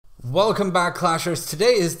Welcome back, Clashers.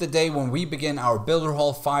 Today is the day when we begin our Builder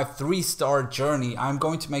Hall 5 3-star journey. I'm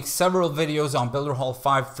going to make several videos on Builder Hall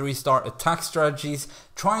 5 3-star attack strategies,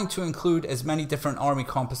 trying to include as many different army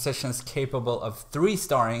compositions capable of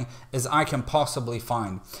 3-starring as I can possibly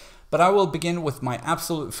find. But I will begin with my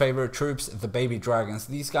absolute favorite troops, the baby dragons.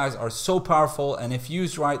 These guys are so powerful, and if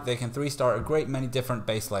used right, they can 3-star a great many different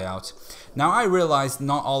base layouts. Now I realize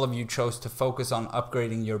not all of you chose to focus on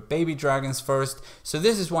upgrading your baby dragons first, so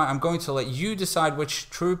this is why I'm going to let you decide which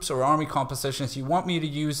troops or army compositions you want me to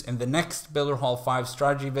use in the next Builder Hall 5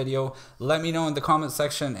 strategy video. Let me know in the comment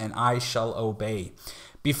section and I shall obey.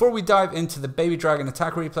 Before we dive into the baby dragon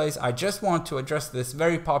attack replays, I just want to address this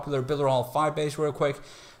very popular Builder Hall 5 base real quick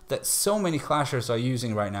that so many Clashers are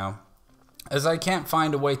using right now. As I can't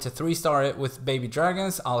find a way to 3-star it with baby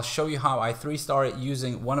dragons, I'll show you how I 3-star it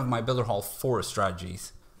using one of my Builder Hall 4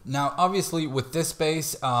 strategies. Now obviously with this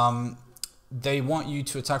base, they want you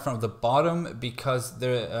to attack from the bottom because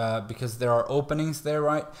there are openings there,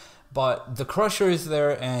 right? But the crusher is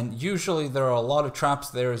there, and usually there are a lot of traps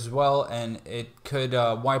there as well, and it could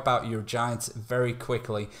wipe out your giants very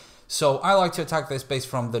quickly. So I like to attack this base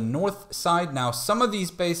from the north side. Now some of these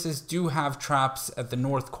bases do have traps at the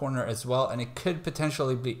north corner as well, and it could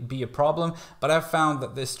potentially be a problem, but I've found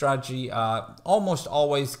that this strategy almost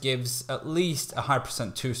always gives at least a high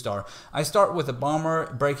percent 2-star. I start with a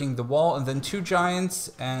bomber breaking the wall, and then 2 giants,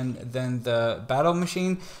 and then the battle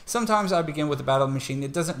machine. Sometimes I begin with the battle machine.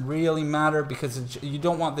 It doesn't really matter because you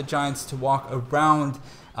don't want the giants to walk around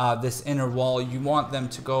this inner wall. You want them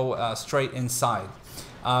to go straight inside.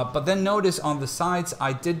 But then notice on the sides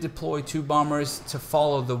I did deploy 2 bombers to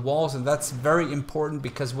follow the walls, and that's very important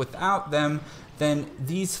because without them then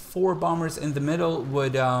these 4 bombers in the middle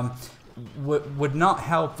would not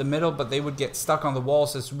help the middle, but they would get stuck on the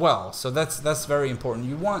walls as well. So that's very important.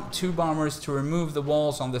 You want 2 bombers to remove the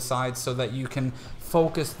walls on the sides so that you can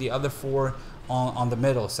focus the other 4 on the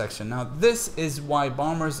middle section. Now this is why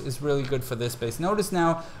bombers is really good for this base. Notice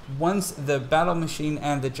now once the battle machine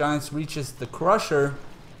and the giants reaches the crusher,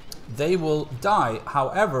 they will die.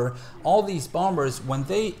 However, all these bombers, when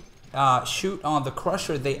they shoot on the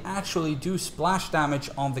crusher, they actually do splash damage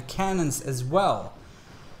on the cannons as well.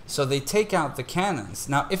 So they take out the cannons.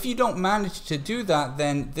 Now if you don't manage to do that,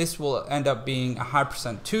 then this will end up being a high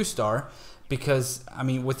percent 2-star, because I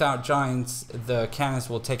mean without giants the cannons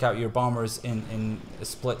will take out your bombers in a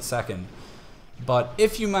split second. But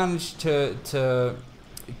if you manage to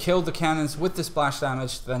kill the cannons with the splash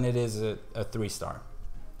damage, then it is a 3-star.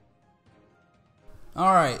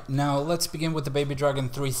 Alright, now let's begin with the baby dragon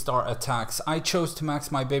 3-star attacks. I chose to max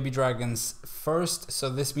my baby dragons first, so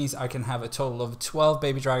this means I can have a total of 12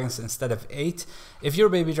 baby dragons instead of 8. If your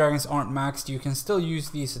baby dragons aren't maxed, you can still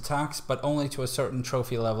use these attacks, but only to a certain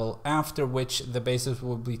trophy level, after which the bases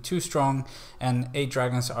will be too strong and 8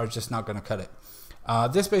 dragons are just not going to cut it.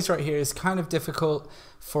 This base right here is kind of difficult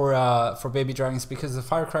for baby dragons because the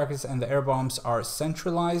firecrackers and the air bombs are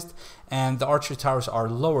centralized and the archer towers are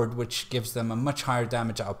lowered, which gives them a much higher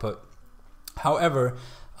damage output. However,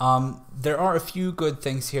 there are a few good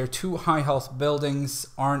things here. 2 high health buildings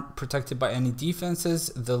aren't protected by any defenses,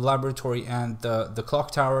 the laboratory and the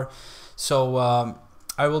clock tower. So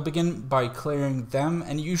I will begin by clearing them,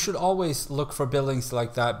 and you should always look for buildings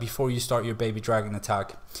like that before you start your baby dragon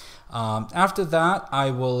attack. After that,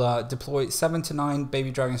 I will deploy 7 to 9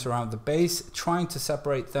 baby dragons around the base, trying to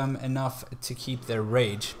separate them enough to keep their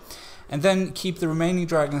rage. And then keep the remaining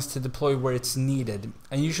dragons to deploy where it's needed.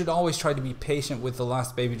 And you should always try to be patient with the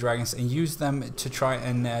last baby dragons and use them to try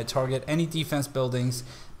and target any defense buildings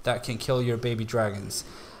that can kill your baby dragons.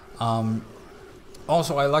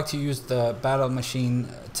 Also, I like to use the battle machine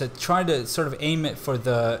to try to sort of aim it for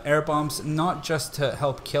the air bombs, not just to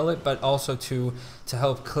help kill it, but also to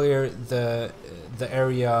help clear the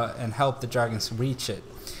area and help the dragons reach it.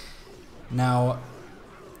 Now,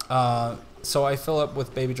 so I fill up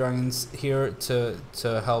with baby dragons here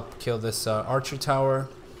to help kill this archer tower,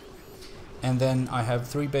 and then I have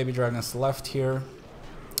 3 baby dragons left here.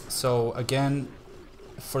 So again,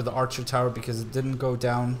 for the archer tower because it didn't go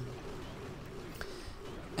down.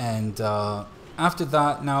 And after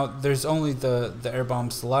that, now there's only the air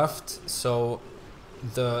bombs left, so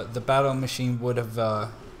the battle machine would have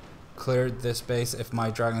cleared this base if my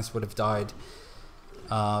dragons would have died.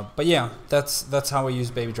 But yeah, that's how I use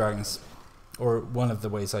baby dragons, or one of the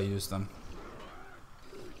ways I use them.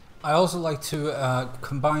 I also like to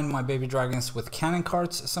combine my baby dragons with cannon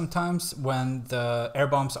carts sometimes when the air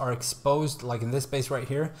bombs are exposed, like in this base right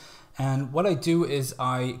here. And what I do is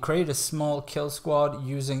I create a small kill squad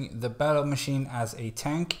using the battle machine as a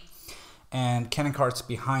tank and cannon carts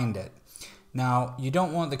behind it. Now, you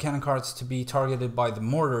don't want the cannon carts to be targeted by the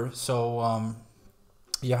mortar, so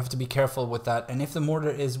you have to be careful with that. And if the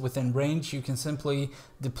mortar is within range, you can simply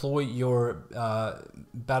deploy your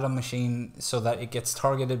battle machine so that it gets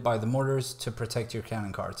targeted by the mortars to protect your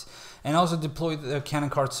cannon carts. And also deploy the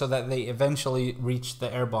cannon carts so that they eventually reach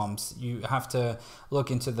the air bombs. You have to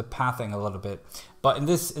look into the pathing a little bit. But in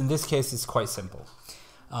this case, it's quite simple.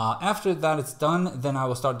 After that it's done, then I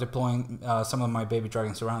will start deploying some of my baby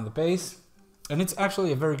dragons around the base. And it's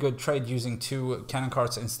actually a very good trade using 2 cannon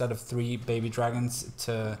carts instead of 3 baby dragons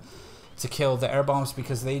to kill the air bombs,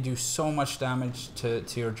 because they do so much damage to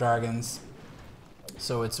your dragons.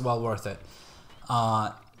 So it's well worth it.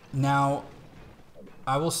 Now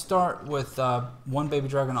I will start with 1 baby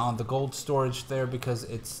dragon on the gold storage there because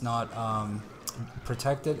it's not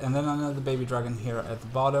protected, and then another baby dragon here at the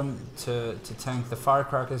bottom to tank the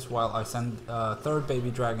firecrackers, while I send a 3rd baby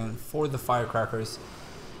dragon for the firecrackers.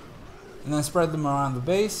 And then spread them around the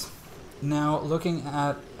base. Now looking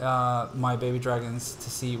at my baby dragons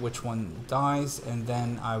to see which one dies, and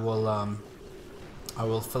then I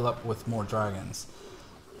will fill up with more dragons.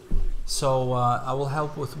 So I will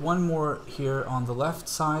help with 1 more here on the left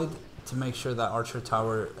side to make sure that Archer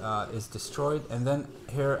Tower is destroyed, and then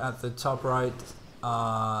here at the top right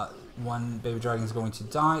 1 baby dragon is going to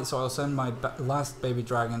die, so I'll send my last baby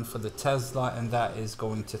dragon for the Tesla, and that is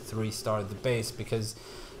going to 3-star the base, because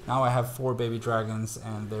now I have 4 baby dragons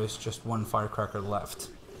and there's just 1 firecracker left.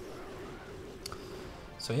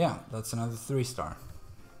 So yeah, that's another 3-star.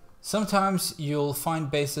 Sometimes you'll find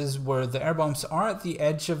bases where the air bombs are at the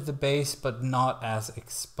edge of the base but not as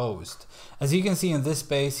exposed. As you can see in this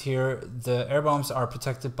base here, the air bombs are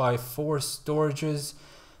protected by 4 storages,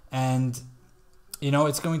 and you know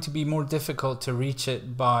it's going to be more difficult to reach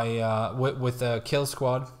it by with a kill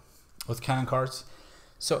squad with cannon carts.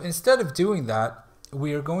 So instead of doing that,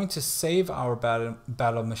 we are going to save our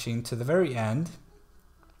battle machine to the very end,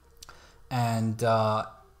 and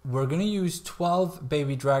we're going to use 12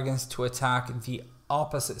 baby dragons to attack the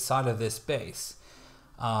opposite side of this base.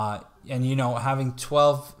 And you know, having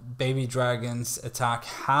 12 baby dragons attack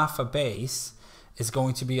half a base is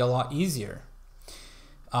going to be a lot easier.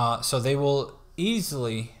 So they will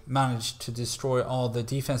easily manage to destroy all the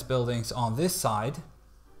defense buildings on this side.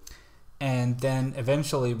 And then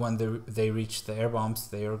eventually when they reach the air bombs,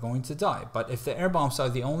 they are going to die. But if the air bombs are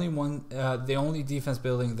the only defense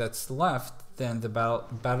building that's left, then the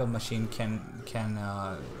battle machine can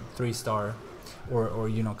 3-star or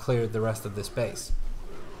you know, clear the rest of this base.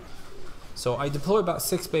 So I deploy about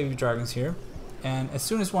 6 baby dragons here, and as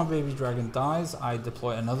soon as 1 baby dragon dies, I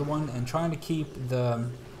deploy another one, and trying to keep the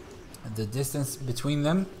distance between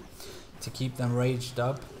them to keep them raged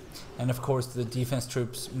up. And of course the defense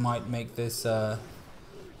troops might make this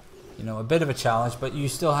you know, a bit of a challenge, but you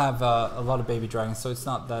still have a lot of baby dragons, so it's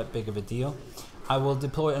not that big of a deal. I will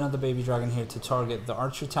deploy another baby dragon here to target the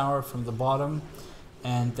Archer Tower from the bottom,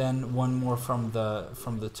 and then 1 more from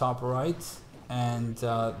the top right, and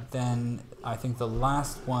then I think the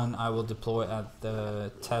last one I will deploy at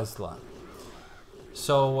the Tesla.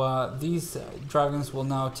 So these dragons will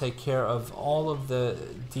now take care of all of the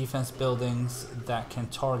defense buildings that can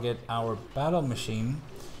target our battle machine.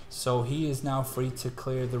 So he is now free to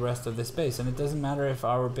clear the rest of this base, and it doesn't matter if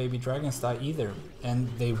our baby dragons die either, and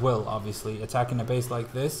they will obviously. Attacking a base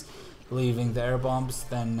like this, leaving the air bombs,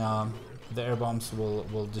 then the air bombs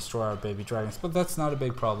will destroy our baby dragons. But that's not a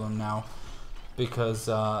big problem now, because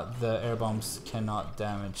the air bombs cannot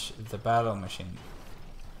damage the battle machine.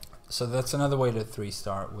 So that's another way to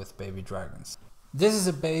 3-star with baby dragons. This is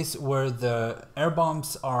a base where the air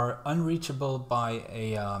bombs are unreachable by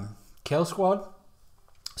a kill squad.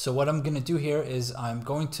 So what I'm going to do here is I'm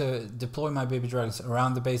going to deploy my baby dragons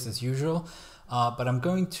around the base as usual, but I'm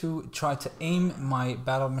going to try to aim my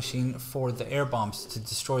battle machine for the air bombs to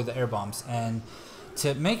destroy the air bombs. And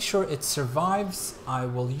to make sure it survives, I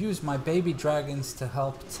will use my baby dragons to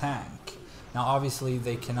help tank. Now obviously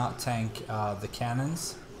they cannot tank the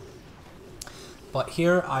cannons, but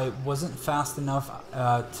here I wasn't fast enough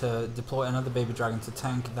to deploy another baby dragon to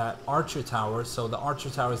tank that Archer Tower, so the Archer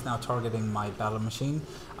Tower is now targeting my battle machine.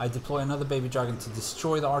 I deploy another baby dragon to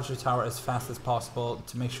destroy the Archer Tower as fast as possible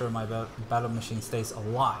to make sure my battle machine stays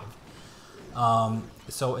alive.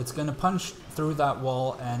 So it's going to punch through that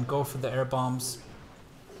wall and go for the air bombs.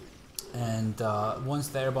 And once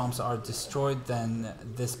the air bombs are destroyed, then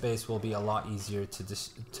this base will be a lot easier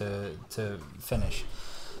to finish.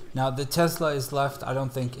 Now the Tesla is left. I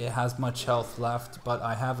don't think it has much health left, but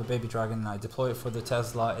I have a baby dragon and I deploy it for the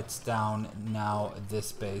Tesla. It's down. Now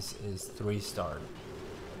this base is 3-starred.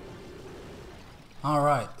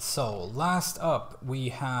 Alright, so last up we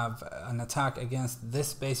have an attack against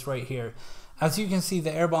this base right here. As you can see,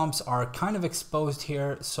 the air bombs are kind of exposed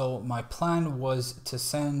here, so my plan was to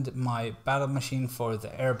send my battle machine for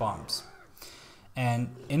the air bombs.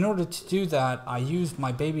 And in order to do that, I used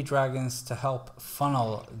my baby dragons to help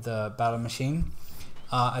funnel the battle machine.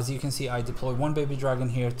 As you can see, I deployed one baby dragon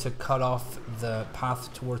here to cut off the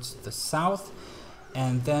path towards the south,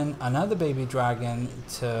 and then another baby dragon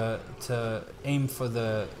to aim for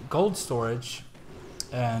the gold storage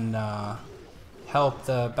and help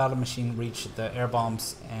the battle machine reach the air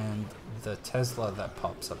bombs and the Tesla that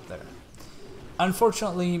pops up there.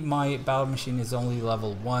 Unfortunately, my battle machine is only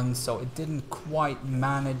level 1, so it didn't quite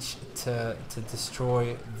manage to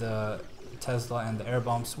destroy the Tesla and the air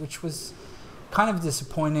bombs, which was kind of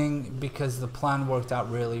disappointing because the plan worked out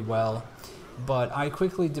really well. But I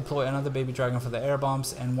quickly deployed another baby dragon for the air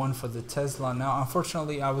bombs and one for the Tesla. Now,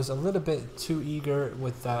 unfortunately, I was a little bit too eager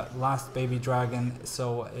with that last baby dragon,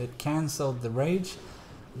 so it cancelled the rage,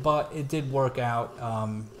 but it did work out.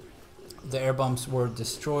 The air bombs were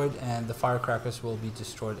destroyed and the firecrackers will be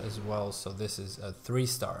destroyed as well, so this is a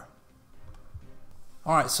 3-star.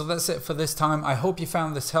 Alright, so that's it for this time. I hope you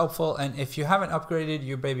found this helpful, and if you haven't upgraded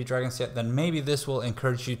your baby dragons yet, then maybe this will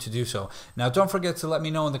encourage you to do so. Now, don't forget to let me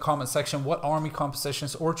know in the comment section what army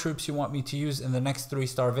compositions or troops you want me to use in the next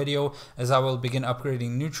 3-star video, as I will begin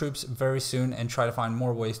upgrading new troops very soon and try to find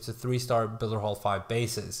more ways to 3-star Builder Hall 5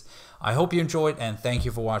 bases. I hope you enjoyed, and thank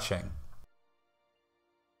you for watching.